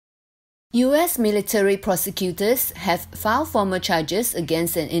U.S. military prosecutors have filed formal charges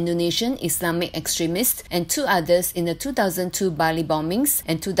against an Indonesian Islamic extremist and two others in the 2002 Bali bombings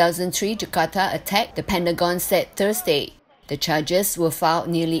and 2003 Jakarta attack, the Pentagon said Thursday. The charges were filed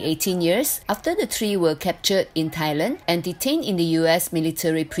nearly 18 years after the three were captured in Thailand and detained in the U.S.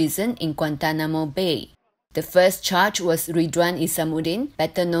 military prison in Guantanamo Bay. The first charge was Ridwan Isamuddin,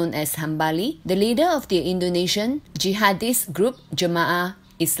 better known as Hambali, the leader of the Indonesian jihadist group Jemaah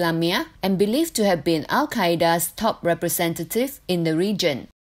Islamiyah and believed to have been Al-Qaeda's top representative in the region.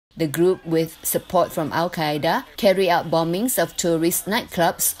 The group, with support from Al-Qaeda, carried out bombings of tourist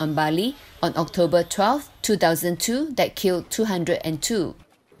nightclubs on Bali on October 12, 2002 that killed 202.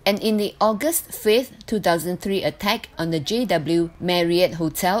 And in the August 5, 2003 attack on the JW Marriott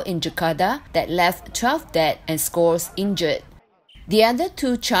Hotel in Jakarta that left 12 dead and scores injured. The other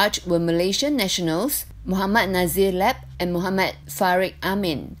two charged were Malaysian nationals, Muhammad Nazir Lab and Muhammad Farid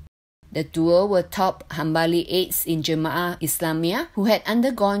Amin. The duo were top Hambali aides in Jemaah Islamiyah who had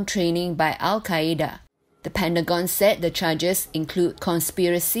undergone training by Al-Qaeda. The Pentagon said the charges include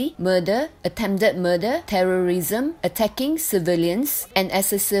conspiracy, murder, attempted murder, terrorism, attacking civilians, and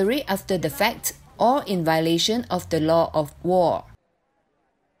accessory after the fact, or in violation of the law of war.